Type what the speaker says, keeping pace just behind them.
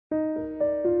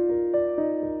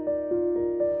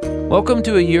Welcome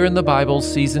to A Year in the Bible,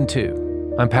 Season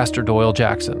 2. I'm Pastor Doyle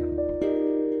Jackson.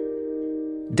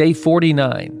 Day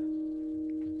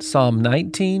 49, Psalm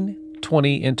 19,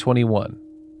 20, and 21.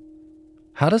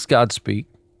 How does God speak?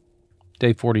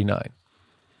 Day 49.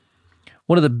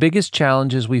 One of the biggest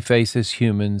challenges we face as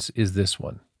humans is this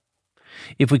one.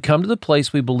 If we come to the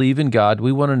place we believe in God,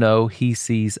 we want to know He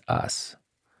sees us.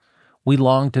 We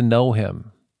long to know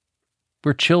Him.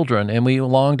 We're children, and we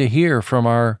long to hear from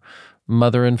our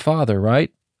mother and father,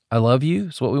 right? I love you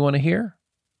is what we want to hear.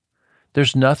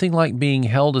 There's nothing like being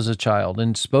held as a child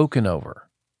and spoken over.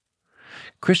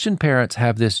 Christian parents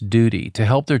have this duty to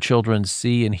help their children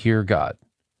see and hear God.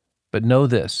 But know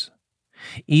this,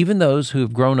 even those who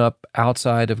have grown up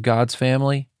outside of God's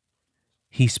family,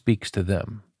 He speaks to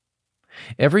them.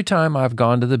 Every time I've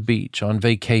gone to the beach on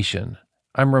vacation,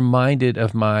 I'm reminded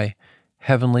of my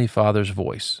Heavenly Father's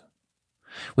voice.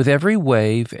 With every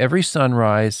wave, every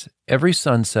sunrise, every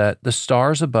sunset, the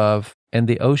stars above, and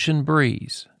the ocean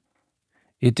breeze,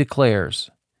 it declares,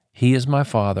 He is my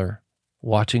Father,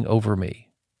 watching over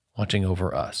me, watching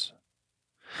over us.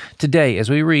 Today, as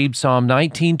we read Psalm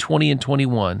 19, 20, and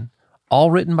 21, all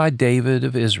written by David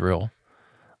of Israel,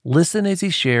 listen as he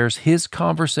shares his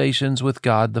conversations with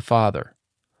God the Father.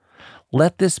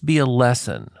 Let this be a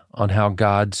lesson on how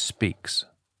God speaks.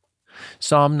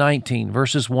 Psalm 19,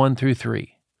 verses 1 through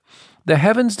 3. The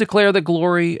heavens declare the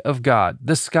glory of God.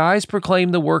 The skies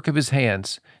proclaim the work of His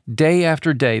hands. Day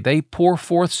after day, they pour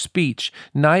forth speech.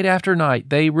 Night after night,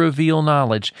 they reveal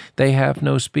knowledge. They have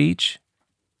no speech.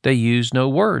 They use no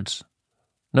words.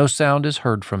 No sound is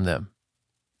heard from them.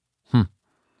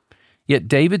 Yet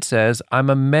David says, I'm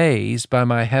amazed by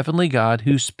my heavenly God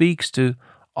who speaks to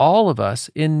all of us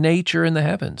in nature in the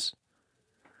heavens.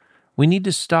 We need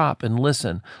to stop and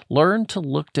listen, learn to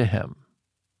look to Him.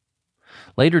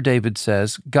 Later, David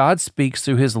says, God speaks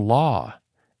through His law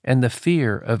and the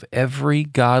fear of every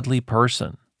godly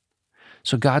person.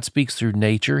 So God speaks through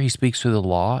nature, He speaks through the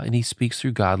law, and He speaks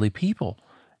through godly people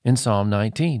in Psalm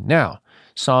 19. Now,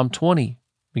 Psalm 20,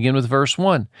 begin with verse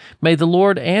 1. May the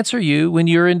Lord answer you when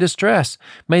you're in distress.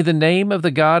 May the name of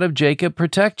the God of Jacob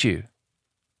protect you.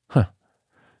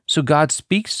 So God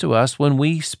speaks to us when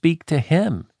we speak to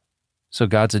Him. So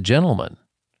God's a gentleman.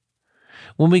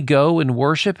 When we go and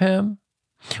worship Him,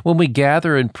 when we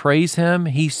gather and praise Him,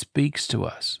 He speaks to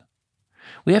us.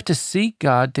 We have to seek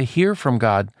God to hear from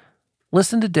God.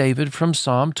 Listen to David from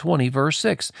Psalm 20, verse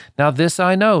 6. Now this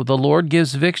I know, the Lord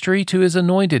gives victory to His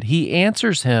anointed. He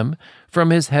answers him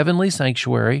from His heavenly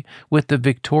sanctuary with the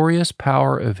victorious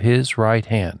power of His right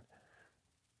hand.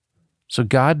 So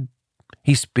God,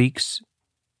 He speaks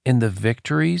in the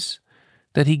victories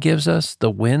that He gives us, the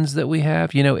wins that we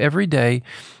have. You know, every day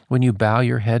when you bow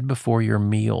your head before your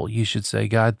meal, you should say,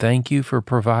 God, thank you for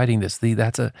providing this.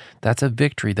 That's a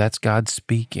victory. That's God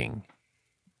speaking.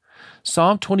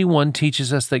 Psalm 21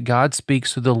 teaches us that God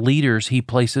speaks through the leaders He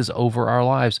places over our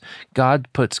lives. God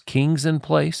puts kings in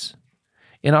place.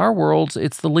 In our worlds,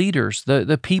 it's the leaders,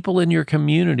 the people in your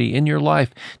community, in your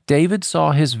life. David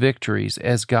saw his victories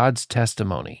as God's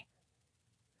testimony.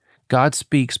 God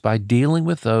speaks by dealing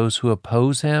with those who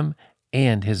oppose Him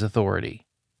and His authority.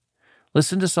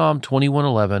 Listen to Psalm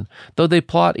 21:11. Though they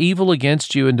plot evil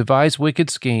against you and devise wicked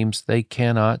schemes, they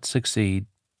cannot succeed.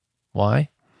 Why?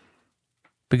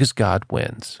 Because God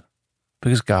wins.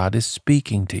 Because God is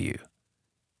speaking to you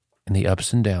in the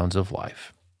ups and downs of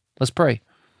life. Let's pray.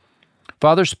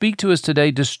 Father, speak to us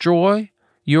today. Destroy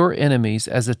your enemies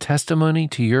as a testimony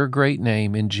to your great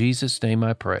name. In Jesus' name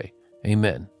I pray.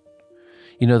 Amen.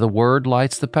 You know, the Word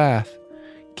lights the path.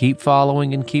 Keep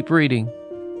following and keep reading.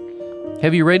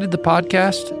 Have you rated the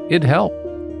podcast? It'd help.